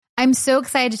I'm so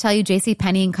excited to tell you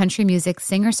JCPenney and country music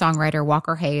singer-songwriter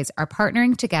Walker Hayes are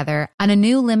partnering together on a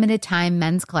new limited-time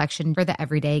men's collection for the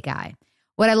everyday guy.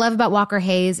 What I love about Walker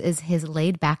Hayes is his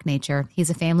laid-back nature.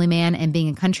 He's a family man, and being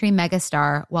a country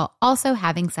megastar while also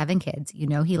having 7 kids, you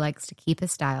know he likes to keep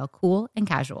his style cool and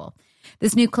casual.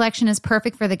 This new collection is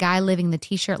perfect for the guy living the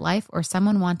t-shirt life or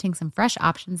someone wanting some fresh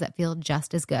options that feel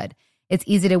just as good. It's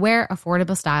easy to wear,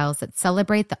 affordable styles that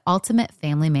celebrate the ultimate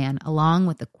family man, along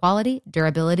with the quality,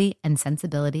 durability, and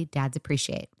sensibility dads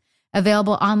appreciate.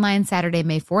 Available online Saturday,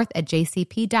 May 4th at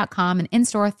jcp.com and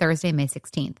in-store Thursday, May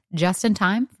 16th, just in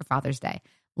time for Father's Day.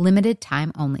 Limited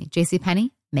time only.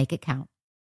 JCPenney, make it count.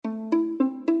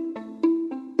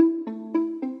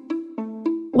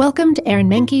 Welcome to Aaron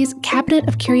Mahnke's Cabinet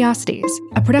of Curiosities,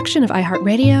 a production of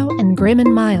iHeartRadio and Grim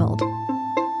and Mild.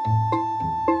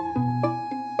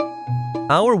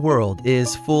 Our world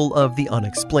is full of the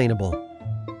unexplainable.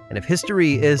 And if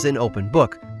history is an open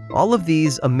book, all of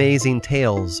these amazing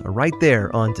tales are right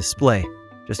there on display,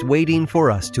 just waiting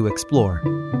for us to explore.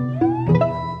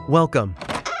 Welcome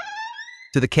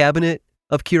to the Cabinet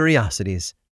of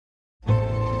Curiosities.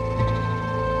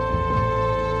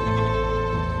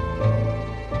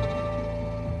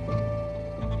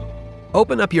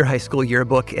 Open up your high school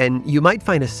yearbook and you might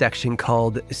find a section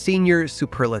called Senior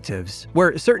Superlatives,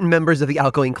 where certain members of the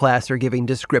outgoing class are giving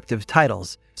descriptive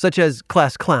titles, such as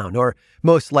Class Clown or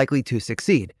Most Likely to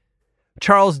Succeed.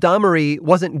 Charles Domery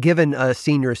wasn't given a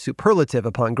senior superlative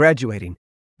upon graduating,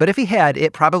 but if he had,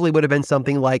 it probably would have been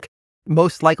something like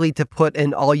Most Likely to Put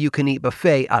an All-You-Can-Eat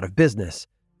Buffet Out of Business.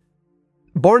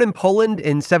 Born in Poland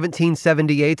in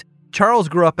 1778, Charles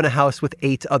grew up in a house with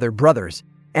 8 other brothers.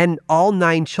 And all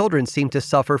 9 children seemed to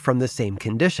suffer from the same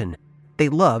condition. They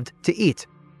loved to eat.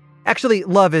 Actually,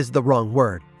 love is the wrong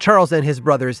word. Charles and his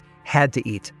brothers had to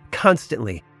eat,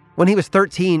 constantly. When he was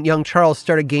 13, young Charles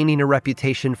started gaining a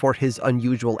reputation for his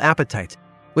unusual appetite,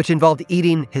 which involved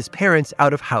eating his parents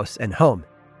out of house and home.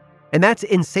 And that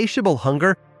insatiable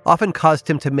hunger often caused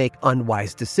him to make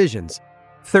unwise decisions.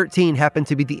 13 happened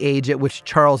to be the age at which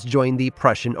Charles joined the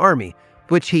Prussian army,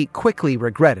 which he quickly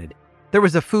regretted. There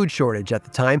was a food shortage at the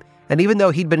time, and even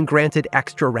though he'd been granted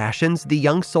extra rations, the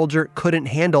young soldier couldn't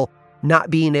handle not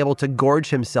being able to gorge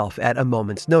himself at a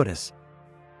moment's notice.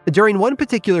 During one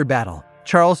particular battle,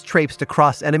 Charles traipsed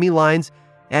across enemy lines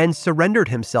and surrendered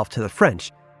himself to the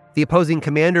French. The opposing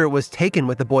commander was taken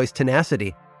with the boy's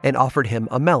tenacity and offered him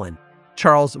a melon.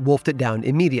 Charles wolfed it down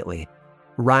immediately,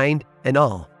 rind and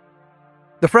all.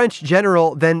 The French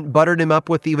general then buttered him up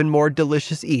with even more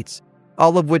delicious eats,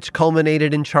 all of which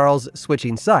culminated in Charles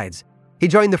switching sides. He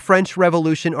joined the French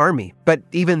Revolution Army, but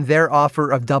even their offer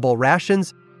of double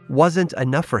rations wasn't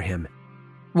enough for him.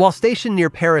 While stationed near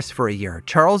Paris for a year,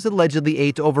 Charles allegedly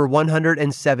ate over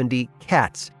 170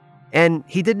 cats, and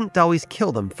he didn't always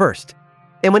kill them first.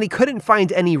 And when he couldn't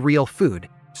find any real food,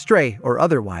 stray or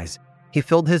otherwise, he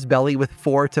filled his belly with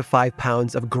 4 to 5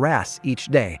 pounds of grass each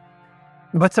day.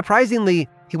 But surprisingly,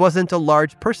 he wasn't a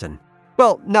large person.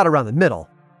 Well, not around the middle.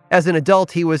 As an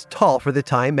adult, he was tall for the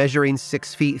time, measuring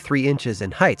 6 feet 3 inches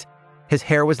in height. His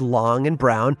hair was long and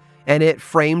brown, and it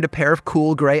framed a pair of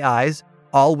cool gray eyes,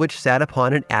 all which sat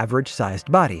upon an average-sized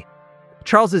body.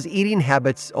 Charles's eating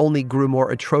habits only grew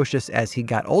more atrocious as he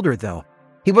got older, though.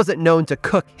 He wasn't known to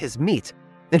cook his meat.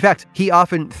 In fact, he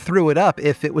often threw it up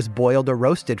if it was boiled or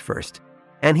roasted first.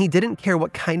 And he didn't care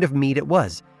what kind of meat it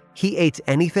was. He ate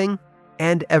anything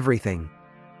and everything.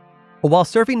 While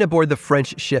surfing aboard the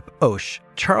French ship Auch,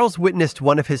 Charles witnessed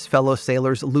one of his fellow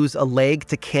sailors lose a leg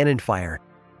to cannon fire.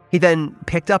 He then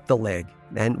picked up the leg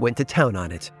and went to town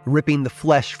on it, ripping the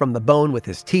flesh from the bone with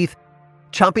his teeth,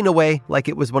 chomping away like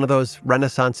it was one of those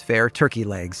Renaissance fair turkey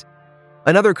legs.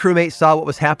 Another crewmate saw what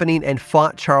was happening and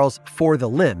fought Charles for the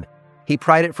limb. He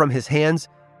pried it from his hands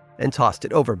and tossed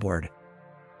it overboard.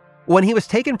 When he was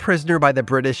taken prisoner by the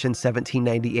British in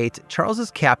 1798,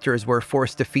 Charles's captors were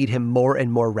forced to feed him more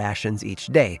and more rations each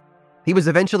day. He was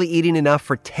eventually eating enough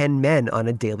for 10 men on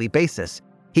a daily basis.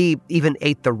 He even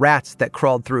ate the rats that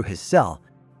crawled through his cell.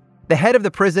 The head of the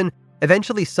prison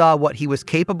eventually saw what he was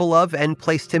capable of and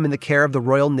placed him in the care of the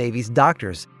Royal Navy's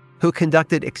doctors, who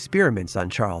conducted experiments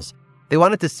on Charles. They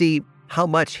wanted to see how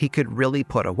much he could really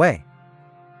put away.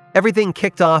 Everything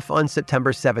kicked off on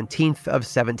September 17th of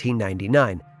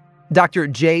 1799. Dr.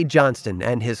 J. Johnston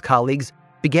and his colleagues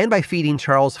began by feeding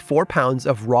Charles 4 pounds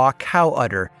of raw cow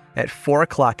udder at 4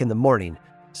 o'clock in the morning.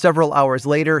 Several hours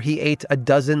later, he ate a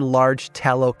dozen large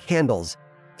tallow candles,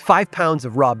 5 pounds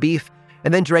of raw beef,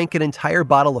 and then drank an entire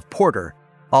bottle of porter,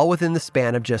 all within the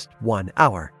span of just 1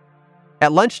 hour.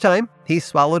 At lunchtime, he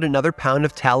swallowed another pound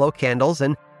of tallow candles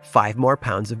and 5 more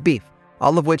pounds of beef,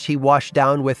 all of which he washed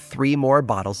down with 3 more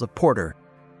bottles of porter.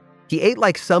 He ate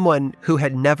like someone who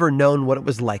had never known what it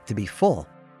was like to be full.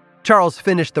 Charles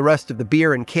finished the rest of the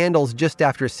beer and candles just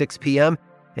after 6 p.m.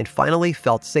 and finally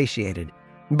felt satiated.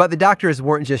 But the doctors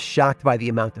weren't just shocked by the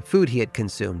amount of food he had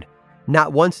consumed.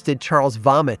 Not once did Charles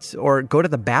vomit or go to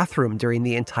the bathroom during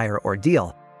the entire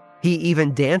ordeal. He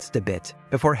even danced a bit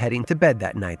before heading to bed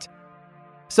that night.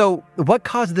 So, what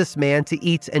caused this man to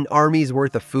eat an army's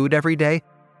worth of food every day?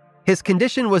 His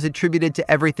condition was attributed to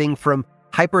everything from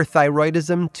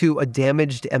hyperthyroidism to a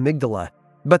damaged amygdala.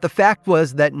 But the fact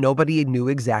was that nobody knew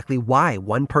exactly why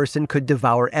one person could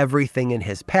devour everything in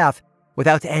his path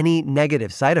without any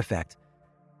negative side effect.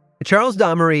 Charles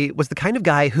Damery was the kind of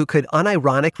guy who could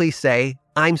unironically say,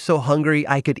 "I'm so hungry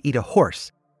I could eat a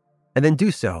horse," and then do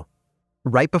so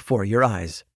right before your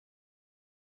eyes.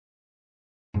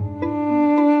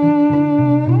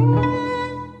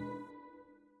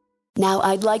 Now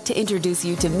I'd like to introduce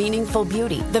you to Meaningful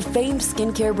Beauty, the famed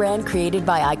skincare brand created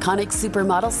by iconic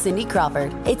supermodel Cindy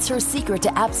Crawford. It's her secret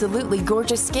to absolutely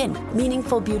gorgeous skin.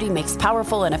 Meaningful Beauty makes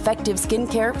powerful and effective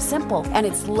skincare simple, and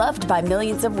it's loved by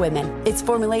millions of women. It's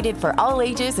formulated for all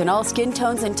ages and all skin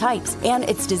tones and types, and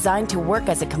it's designed to work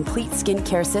as a complete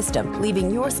skincare system,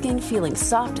 leaving your skin feeling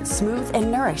soft, smooth,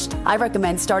 and nourished. I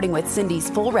recommend starting with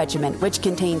Cindy's full regimen, which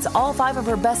contains all 5 of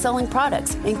her best-selling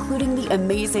products, including the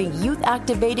amazing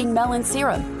youth-activating Melon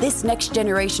Serum. This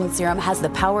next-generation serum has the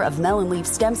power of melon leaf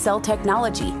stem cell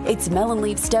technology. It's melon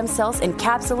leaf stem cells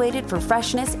encapsulated for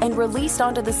freshness and released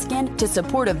onto the skin to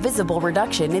support a visible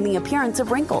reduction in the appearance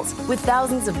of wrinkles. With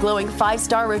thousands of glowing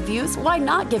 5-star reviews, why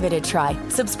not give it a try?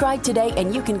 Subscribe today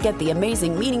and you can get the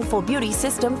amazing Meaningful Beauty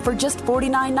system for just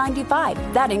 $49.95.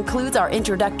 That includes our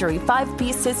introductory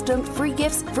 5-piece system, free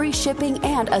gifts, free shipping,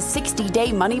 and a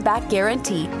 60-day money-back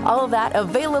guarantee. All of that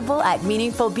available at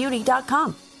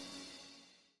meaningfulbeauty.com.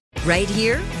 Right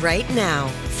here, right now.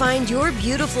 Find your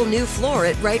beautiful new floor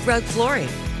at Right Rug Flooring.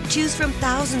 Choose from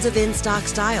thousands of in-stock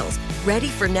styles, ready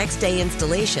for next day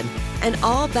installation, and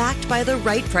all backed by the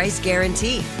right price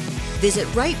guarantee. Visit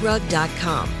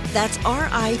rightrug.com. That's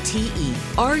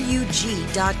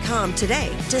RITERUG.com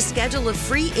today to schedule a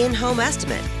free in-home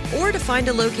estimate or to find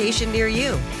a location near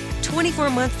you.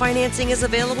 24-month financing is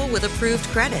available with approved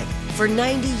credit. For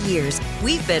 90 years,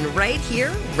 we've been right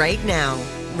here, right now.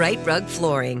 Right Rug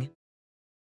Flooring.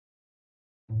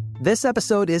 This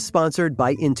episode is sponsored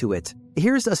by Intuit.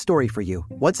 Here's a story for you.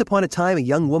 Once upon a time, a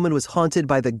young woman was haunted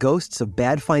by the ghosts of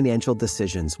bad financial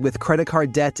decisions, with credit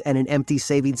card debt and an empty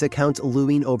savings account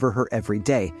looming over her every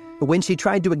day. When she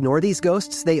tried to ignore these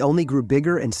ghosts, they only grew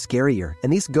bigger and scarier,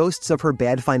 and these ghosts of her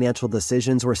bad financial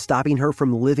decisions were stopping her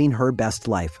from living her best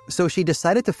life. So she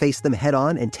decided to face them head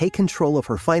on and take control of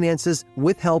her finances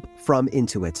with help from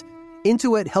Intuit.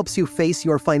 Intuit helps you face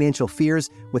your financial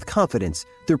fears with confidence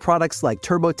through products like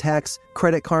TurboTax,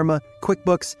 Credit Karma,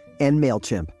 QuickBooks, and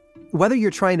MailChimp. Whether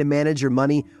you're trying to manage your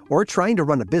money or trying to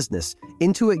run a business,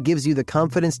 Intuit gives you the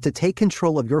confidence to take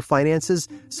control of your finances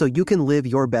so you can live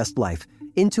your best life.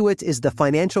 Intuit is the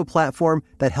financial platform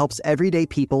that helps everyday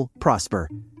people prosper.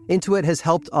 Intuit has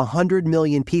helped 100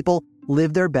 million people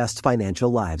live their best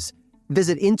financial lives.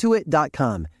 Visit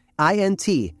Intuit.com,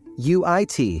 INTUIT.com,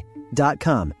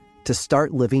 to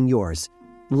start living yours.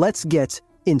 Let's get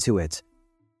into it.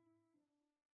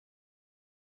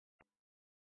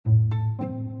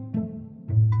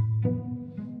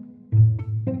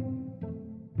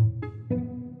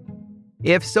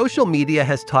 If social media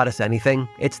has taught us anything,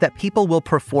 it's that people will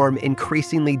perform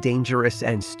increasingly dangerous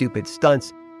and stupid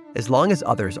stunts as long as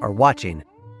others are watching.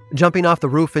 Jumping off the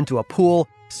roof into a pool,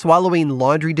 swallowing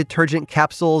laundry detergent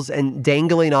capsules, and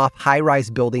dangling off high-rise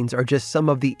buildings are just some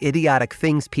of the idiotic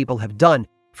things people have done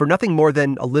for nothing more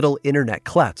than a little internet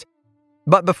clout.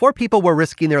 But before people were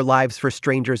risking their lives for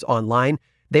strangers online,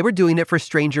 they were doing it for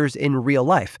strangers in real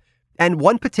life. And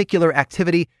one particular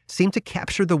activity seemed to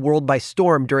capture the world by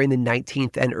storm during the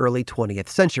 19th and early 20th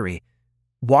century: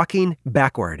 walking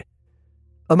backward.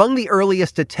 Among the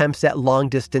earliest attempts at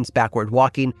long-distance backward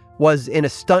walking was in a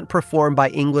stunt performed by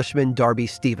Englishman Darby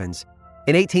Stevens.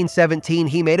 In 1817,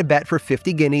 he made a bet for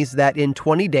 50 guineas that in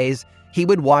 20 days, he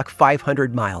would walk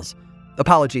 500 miles.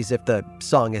 Apologies if the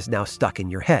song is now stuck in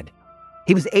your head.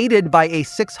 He was aided by a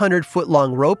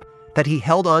 600-foot-long rope that he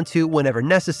held onto whenever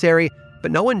necessary,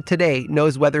 but no one today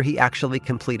knows whether he actually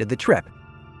completed the trip.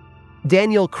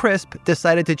 Daniel Crisp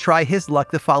decided to try his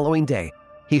luck the following day.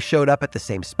 He showed up at the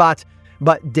same spot,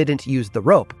 but didn't use the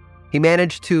rope. He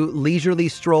managed to leisurely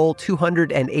stroll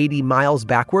 280 miles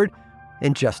backward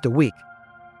in just a week.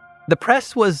 The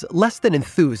press was less than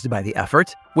enthused by the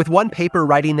effort, with one paper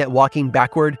writing that walking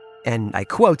backward, and I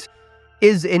quote,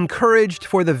 is encouraged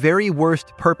for the very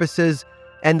worst purposes,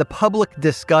 and the public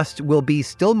disgust will be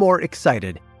still more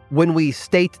excited when we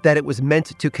state that it was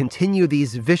meant to continue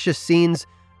these vicious scenes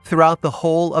throughout the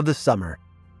whole of the summer.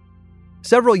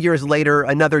 Several years later,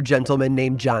 another gentleman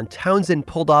named John Townsend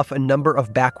pulled off a number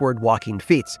of backward walking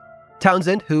feats.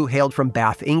 Townsend, who hailed from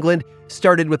Bath, England,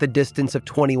 started with a distance of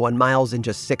 21 miles in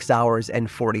just 6 hours and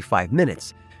 45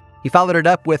 minutes. He followed it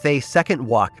up with a second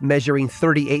walk measuring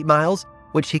 38 miles,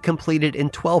 which he completed in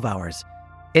 12 hours.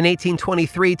 In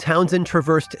 1823, Townsend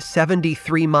traversed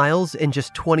 73 miles in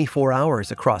just 24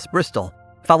 hours across Bristol,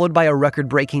 followed by a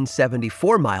record-breaking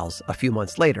 74 miles a few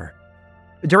months later.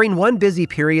 During one busy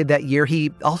period that year,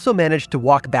 he also managed to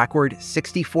walk backward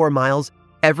 64 miles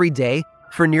every day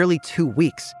for nearly 2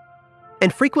 weeks.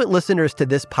 And frequent listeners to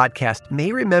this podcast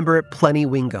may remember Plenty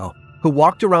Wingo, who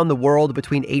walked around the world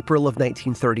between April of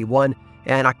 1931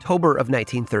 and October of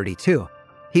 1932.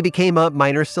 He became a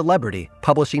minor celebrity,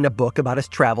 publishing a book about his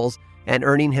travels and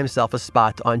earning himself a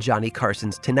spot on Johnny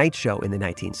Carson's Tonight Show in the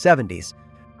 1970s.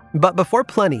 But before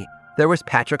Plenty, there was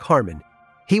Patrick Harmon.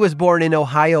 He was born in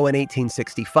Ohio in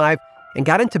 1865 and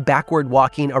got into backward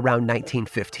walking around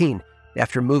 1915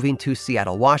 after moving to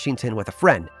Seattle, Washington with a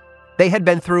friend. They had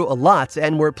been through a lot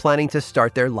and were planning to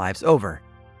start their lives over.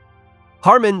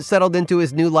 Harmon settled into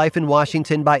his new life in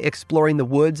Washington by exploring the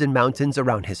woods and mountains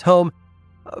around his home,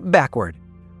 backward.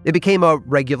 It became a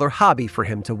regular hobby for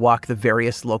him to walk the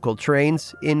various local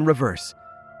trains in reverse.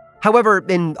 However,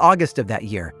 in August of that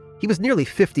year, he was nearly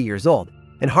 50 years old,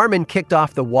 and Harmon kicked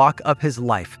off the walk of his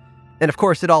life. And of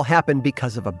course, it all happened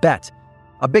because of a bet.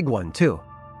 A big one, too.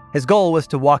 His goal was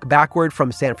to walk backward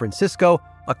from San Francisco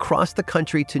across the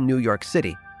country to New York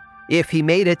City. If he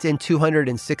made it in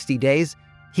 260 days,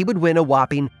 he would win a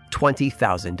whopping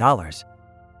 $20,000.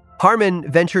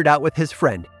 Harmon ventured out with his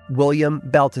friend, William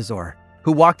Baltazar,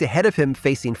 who walked ahead of him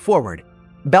facing forward.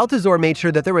 Baltazar made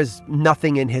sure that there was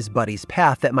nothing in his buddy's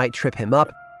path that might trip him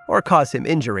up or cause him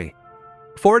injury.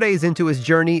 4 days into his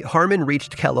journey, Harmon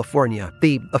reached California,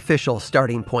 the official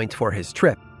starting point for his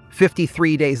trip.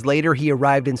 53 days later, he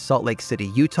arrived in Salt Lake City,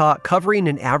 Utah, covering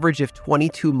an average of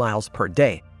 22 miles per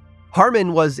day.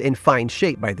 Harmon was in fine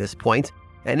shape by this point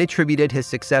and attributed his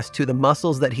success to the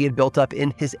muscles that he had built up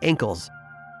in his ankles.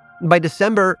 By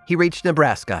December, he reached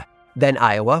Nebraska, then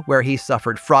Iowa, where he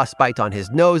suffered frostbite on his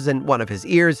nose and one of his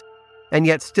ears, and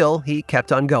yet still he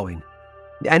kept on going.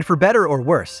 And for better or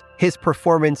worse, his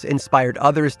performance inspired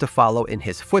others to follow in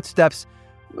his footsteps,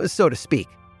 so to speak,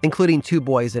 including 2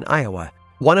 boys in Iowa.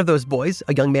 One of those boys,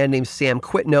 a young man named Sam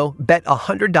Quitno, bet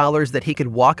 $100 that he could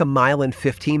walk a mile in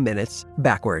 15 minutes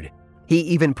backward. He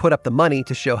even put up the money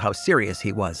to show how serious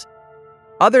he was.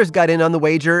 Others got in on the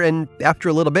wager, and after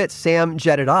a little bit, Sam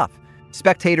jetted off.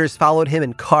 Spectators followed him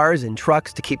in cars and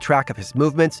trucks to keep track of his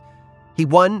movements. He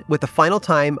won with a final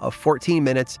time of 14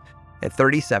 minutes and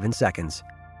 37 seconds.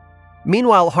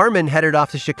 Meanwhile, Harmon headed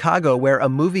off to Chicago, where a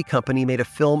movie company made a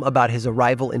film about his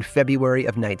arrival in February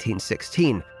of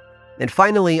 1916. And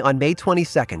finally, on May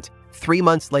 22nd, 3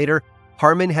 months later,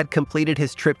 Harmon had completed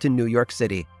his trip to New York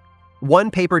City.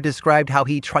 One paper described how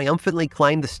he triumphantly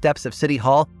climbed the steps of City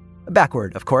Hall,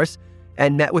 backward, of course,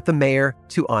 and met with the mayor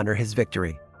to honor his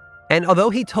victory. And although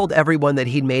he told everyone that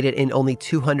he'd made it in only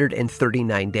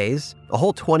 239 days, a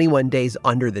whole 21 days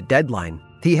under the deadline,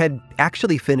 he had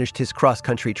actually finished his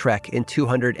cross-country trek in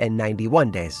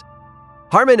 291 days.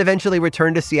 Harmon eventually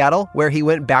returned to Seattle, where he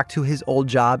went back to his old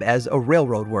job as a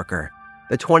railroad worker.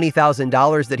 The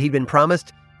 $20,000 that he'd been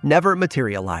promised never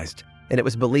materialized, and it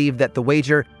was believed that the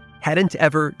wager hadn't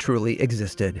ever truly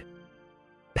existed.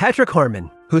 Patrick Harmon,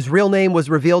 whose real name was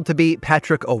revealed to be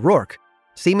Patrick O'Rourke,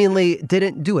 seemingly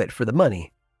didn't do it for the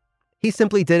money. He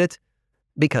simply did it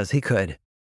because he could.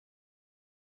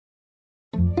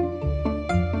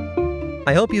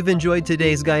 I hope you've enjoyed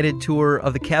today's guided tour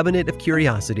of the Cabinet of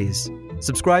Curiosities.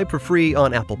 Subscribe for free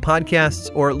on Apple Podcasts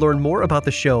or learn more about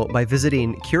the show by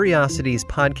visiting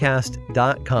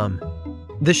curiositiespodcast.com.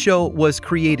 This show was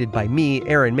created by me,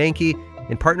 Aaron Mahnke,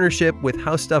 in partnership with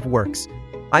How Stuff Works.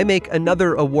 I make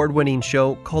another award-winning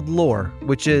show called Lore,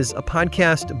 which is a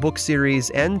podcast, book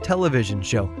series, and television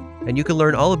show, and you can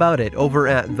learn all about it over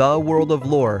at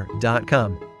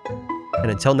theworldoflore.com.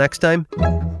 And until next time,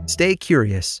 stay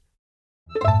curious.